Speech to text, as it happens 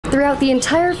Throughout the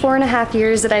entire 4.5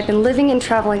 years that I've been living and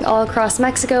traveling all across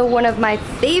Mexico, one of my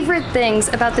favorite things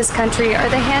about this country are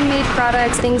the handmade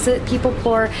products, things that people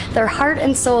pour their heart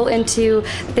and soul into.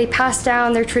 They pass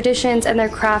down their traditions and their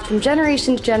craft from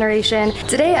generation to generation.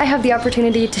 Today I have the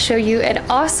opportunity to show you an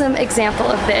awesome example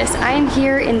of this. I am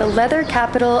here in the leather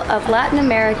capital of Latin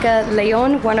America,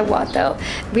 León, Guanajuato.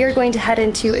 We are going to head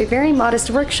into a very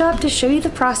modest workshop to show you the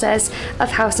process of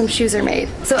how some shoes are made.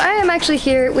 So I am actually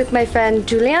here with my friend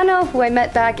Juliano, who I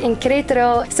met back in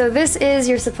Querétaro. So this is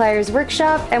your supplier's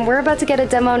workshop, and we're about to get a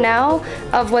demo now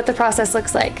of what the process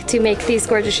looks like to make these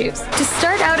gorgeous shoes. To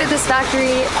start out at this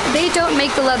factory, they don't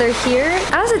make the leather here.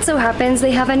 As it so happens,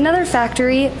 they have another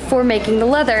factory for making the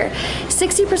leather.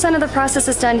 60% of the process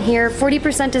is done here,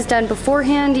 40% is done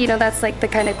beforehand. You know, that's like the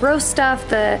kind of gross stuff,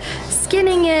 the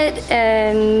skinning it,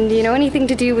 and you know, anything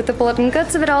to do with the blood and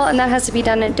guts of it all, and that has to be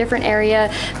done in a different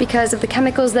area because of the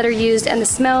chemicals that are used and the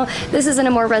smell. This is in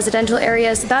a more residential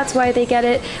area, so that's why they get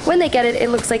it. When they get it, it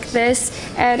looks like this,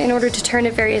 and in order to turn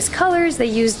it various colors, they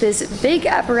use this big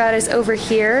apparatus over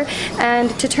here, and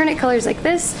to turn it colors like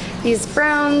this, these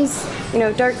browns, you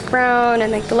know, dark brown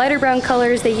and like the lighter brown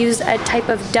colors, they use a type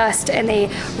of dust and they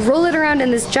roll it around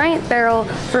in this giant barrel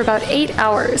for about 8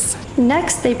 hours.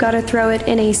 Next, they've got to throw it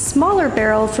in a smaller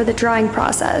barrel for the drying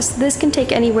process. This can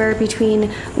take anywhere between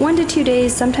 1 to 2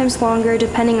 days, sometimes longer,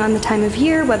 depending on the time of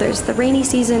year, whether it's the rainy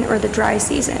season or the dry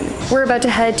season. We're about to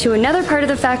head to another part of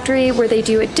the factory where they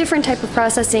do a different type of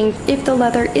processing. If the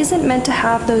leather isn't meant to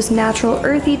have those natural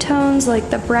earthy tones like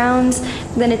the browns,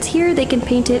 then it's here they can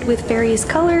paint it with various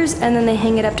colors and then they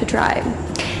hang it up to dry.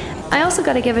 I also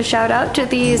got to give a shout out to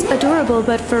these adorable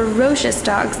but ferocious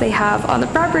dogs they have on the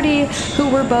property, who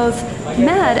were both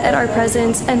mad at our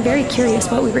presence and very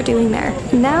curious what we were doing there.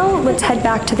 Now let's head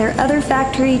back to their other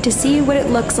factory to see what it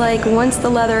looks like once the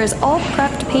leather is all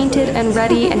prepped, painted, and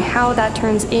ready, and how that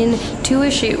turns into a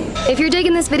shoe. If you're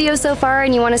digging this video so far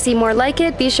and you want to see more like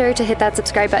it, be sure to hit that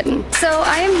subscribe button. So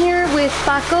I am here with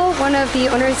Paco, one of the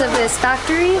owners of this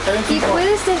factory. ¿Y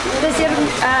puedes decir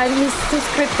a mis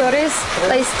suscriptores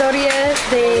la historia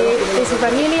de su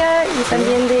familia y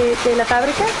también de la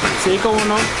fábrica? Sí, cómo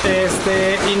no.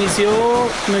 Inició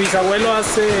mi bisabuelo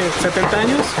hace 70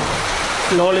 años,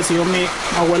 luego le siguió mi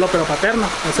abuelo pero paterno,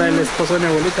 o sea, el esposo de mi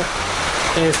abuelita.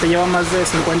 Lleva más de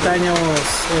 50 años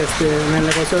en el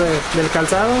negocio del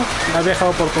calzado. Ha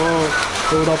viajado por toda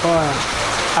Europa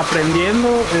aprendiendo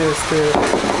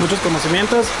muchos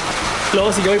conocimientos.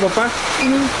 Luego siguió mi papá.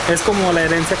 Es como la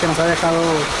herencia que nos ha dejado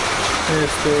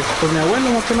pues mi abuelo,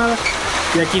 más que nada.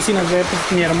 Y aquí, si nos ve,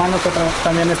 pues, mi hermano que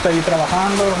también está ahí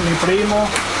trabajando, mi primo,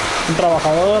 un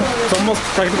trabajador. Somos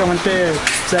prácticamente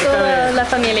cerca toda de la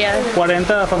familia.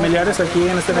 40 familiares aquí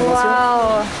en este negocio.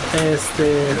 Wow.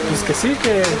 Pues que sí,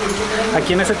 que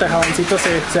aquí en ese tejabancito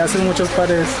se hacen muchos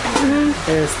pares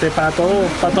para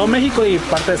todo México y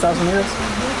parte de Estados Unidos.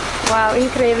 Wow,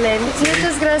 increíble.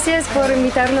 Muchas gracias por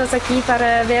invitarnos aquí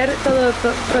para ver todo el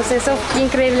proceso.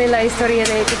 Increíble la historia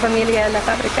de tu familia en la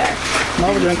fábrica.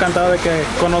 No, yo encantado de que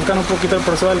conozcan un poquito el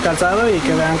proceso del calzado y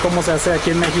que vean cómo se hace aquí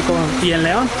en México y en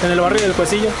León, en el barrio del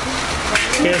Cuecillo,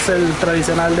 que es el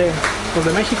tradicional de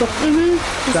México.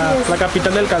 La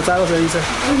capital del calzado, se dice.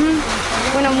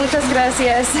 Bueno, muchas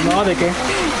gracias. No, ¿de qué?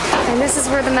 And this is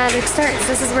where the magic starts.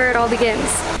 This is where it all begins.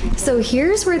 So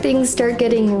here's where things start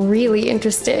getting really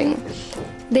interesting.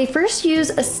 They first use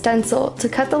a stencil to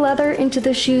cut the leather into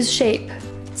the shoe's shape.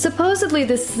 Supposedly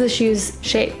this is the shoe's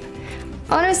shape.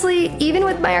 Honestly, even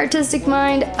with my artistic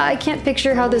mind, I can't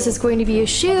picture how this is going to be a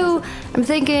shoe. I'm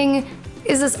thinking,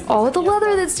 is this all the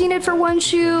leather that's needed for one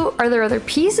shoe? Are there other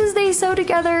pieces they sew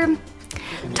together?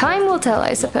 Time will tell,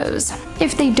 I suppose.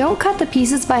 If they don't cut the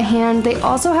pieces by hand, they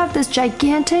also have this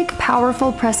gigantic,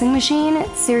 powerful pressing machine,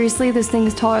 seriously, this thing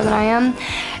is taller than I am,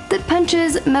 that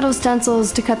punches metal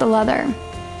stencils to cut the leather.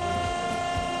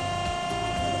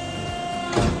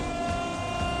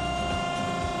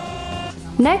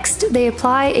 Next, they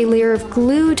apply a layer of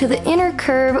glue to the inner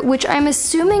curve, which I'm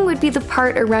assuming would be the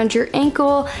part around your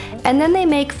ankle, and then they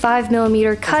make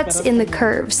 5mm cuts in the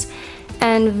curves.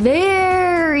 And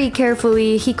very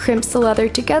carefully, he crimps the leather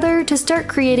together to start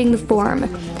creating the form.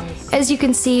 As you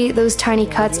can see, those tiny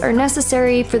cuts are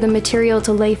necessary for the material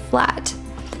to lay flat.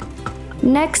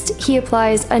 Next, he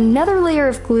applies another layer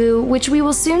of glue, which we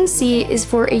will soon see is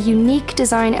for a unique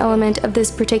design element of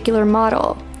this particular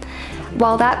model.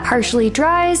 While that partially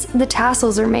dries, the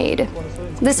tassels are made.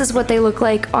 This is what they look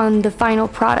like on the final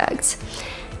product.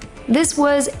 This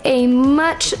was a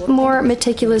much more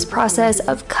meticulous process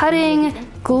of cutting,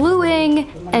 gluing,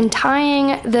 and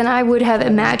tying than I would have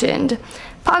imagined.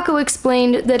 Paco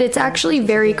explained that it's actually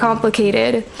very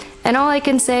complicated, and all I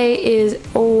can say is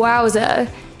wowza.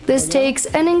 This takes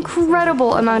an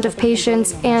incredible amount of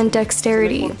patience and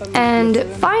dexterity. And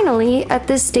finally, at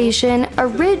this station, a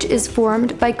ridge is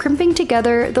formed by crimping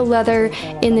together the leather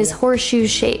in this horseshoe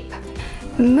shape.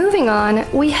 Moving on,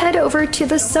 we head over to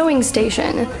the sewing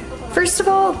station. First of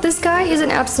all, this guy is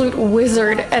an absolute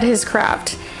wizard at his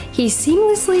craft. He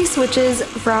seamlessly switches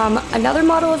from another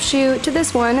model of shoe to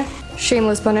this one,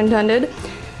 shameless pun intended.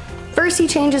 First he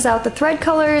changes out the thread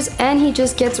colors and he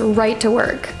just gets right to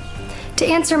work. To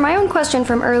answer my own question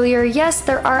from earlier, yes,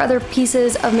 there are other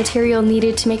pieces of material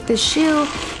needed to make this shoe.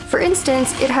 For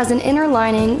instance, it has an inner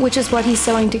lining, which is what he's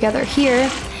sewing together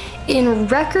here. In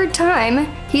record time,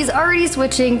 he's already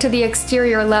switching to the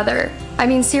exterior leather. I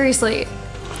mean, seriously,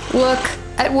 look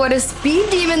at what a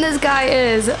speed demon this guy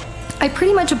is. I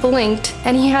pretty much blinked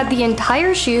and he had the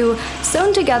entire shoe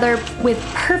sewn together with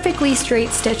perfectly straight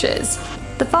stitches.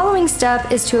 The following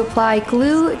step is to apply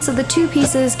glue so the two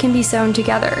pieces can be sewn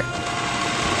together.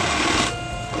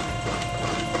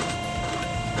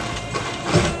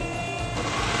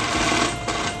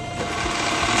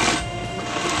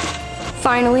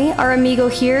 Finally, our amigo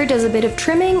here does a bit of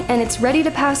trimming and it's ready to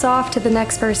pass off to the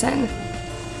next person.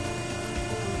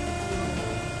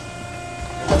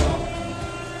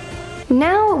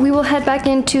 Now we will head back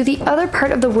into the other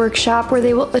part of the workshop where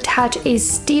they will attach a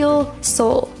steel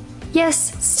sole.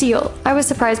 Yes, steel. I was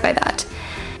surprised by that.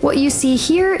 What you see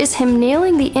here is him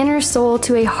nailing the inner sole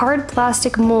to a hard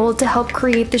plastic mold to help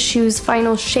create the shoe's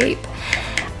final shape.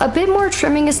 A bit more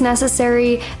trimming is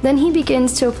necessary, then he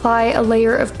begins to apply a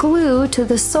layer of glue to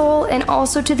the sole and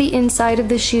also to the inside of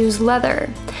the shoe's leather.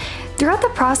 Throughout the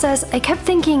process, I kept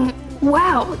thinking,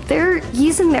 wow, they're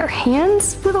using their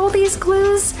hands with all these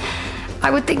glues?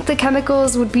 I would think the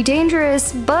chemicals would be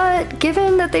dangerous, but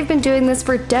given that they've been doing this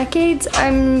for decades,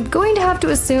 I'm going to have to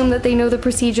assume that they know the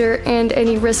procedure and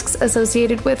any risks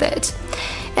associated with it.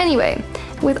 Anyway,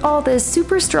 with all this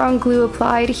super strong glue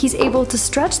applied, he's able to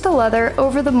stretch the leather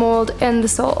over the mold and the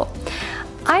sole.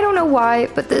 I don't know why,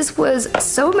 but this was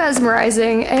so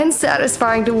mesmerizing and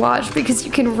satisfying to watch because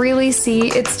you can really see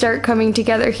it start coming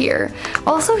together here.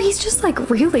 Also, he's just like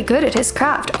really good at his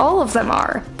craft. All of them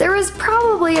are. There was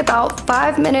probably about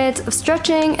 5 minutes of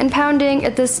stretching and pounding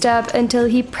at this step until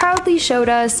he proudly showed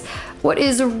us what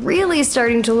is really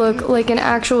starting to look like an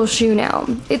actual shoe now.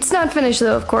 It's not finished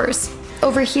though, of course.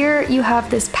 Over here, you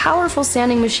have this powerful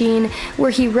sanding machine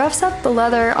where he roughs up the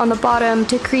leather on the bottom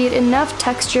to create enough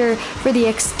texture for the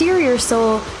exterior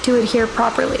sole to adhere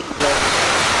properly.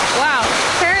 Wow,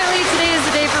 apparently today is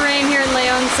the day for rain here in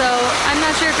Leon, so I'm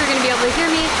not sure if you're going to be able to hear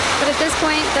me, but at this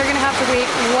point, they're going to have to wait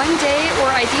 1 day or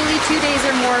ideally 2 days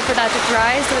or more for that to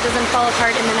dry so it doesn't fall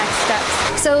apart in the next steps.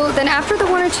 So then after the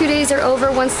 1 or 2 days are over,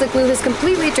 once the glue has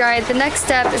completely dried, the next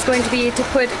step is going to be to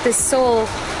put this sole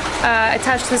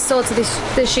attach the sole to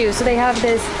the shoe. So they have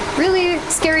this really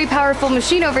scary, powerful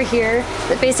machine over here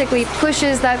that basically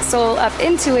pushes that sole up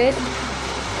into it.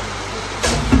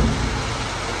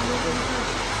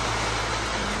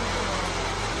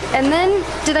 And then,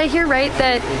 did I hear right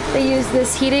that they use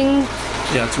this heating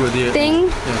thing?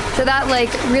 Yeah. So that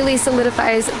like really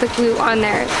solidifies the glue on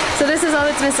there. So this is all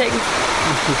that's missing.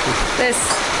 this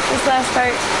last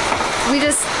part. We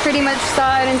just pretty much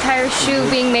saw an entire shoe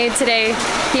being made today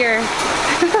here.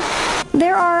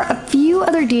 There are a few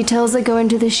other details that go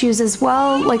into the shoes as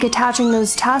well, like attaching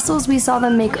those tassels we saw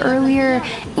them make earlier,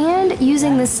 and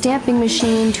using the stamping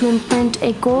machine to imprint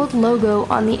a gold logo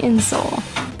on the insole.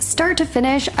 Start to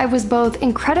finish, I was both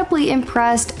incredibly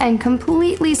impressed and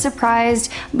completely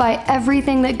surprised by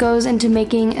everything that goes into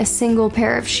making a single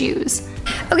pair of shoes.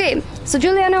 Okay, so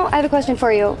Giuliano, I have a question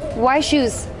for you. Why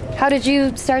shoes? How did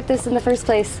you start this in the first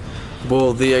place?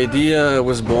 Well, the idea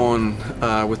was born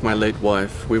with my late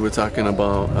wife. We were talking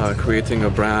about creating a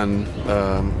brand,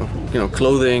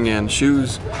 clothing and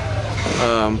shoes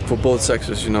for both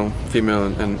sexes, female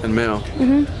and male.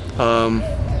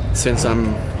 Mm-hmm. Since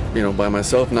I'm, by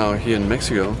myself now here in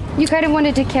Mexico. You kind of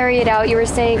wanted to carry it out, you were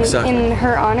saying, exactly. In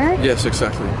her honor? Yes,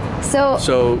 exactly.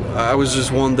 So I was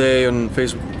just one day on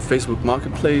Facebook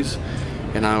Marketplace,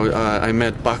 and I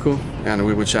met Paco, and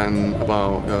we were chatting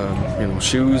about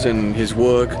shoes and his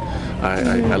work.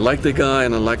 I liked the guy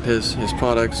and I liked his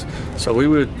products, so we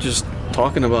were just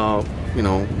talking about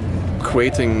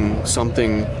creating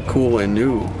something cool and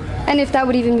new. And if that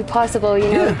would even be possible,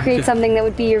 you know, create something that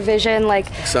would be your vision. Like,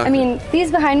 Exactly. I mean,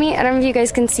 these behind me, I don't know if you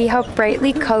guys can see how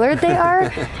brightly colored they are.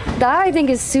 That I think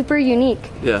is super unique.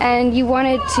 Yeah. And you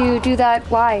wanted to do that.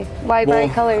 Why? Why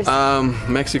bright colors?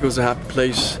 Mexico's a happy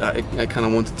place. I kind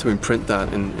of wanted to imprint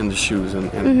that in the shoes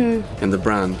and in the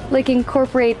brand. Like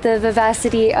incorporate the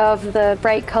vivacity of the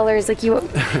bright colors, like you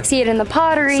see it in the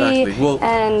pottery Exactly. Well,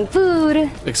 and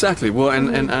food. Exactly. Well,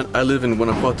 and I live in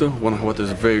Guanajuato. Guanajuato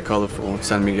is very colorful.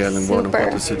 San Miguel and Super.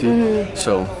 Guanajuato City.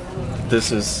 So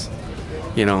this is,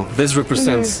 you know, this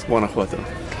represents Guanajuato.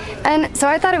 And so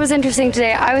I thought it was interesting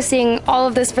today. I was seeing all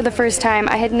of this for the first time.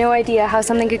 I had no idea how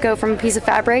something could go from a piece of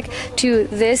fabric to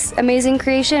this amazing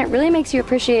creation. It really makes you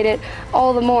appreciate it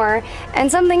all the more. And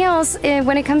something else,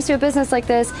 when it comes to a business like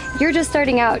this, you're just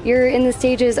starting out. You're in the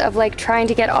stages of like trying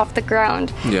to get off the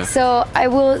ground. Yeah. So I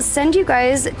will send you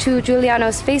guys to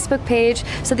Giuliano's Facebook page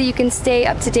so that you can stay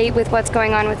up to date with what's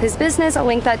going on with his business. I'll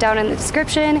link that down in the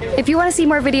description. If you want to see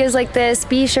more videos like this,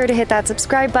 be sure to hit that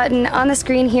subscribe button. On the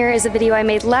screen here is a video I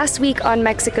made last week on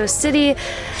Mexico City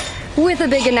with a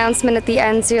big announcement at the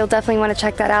end, so you'll definitely want to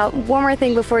check that out. One more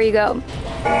thing before you go.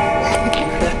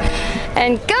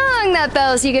 And gong that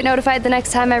bell so you get notified the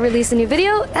next time I release a new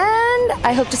video, and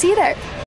I hope to see you there.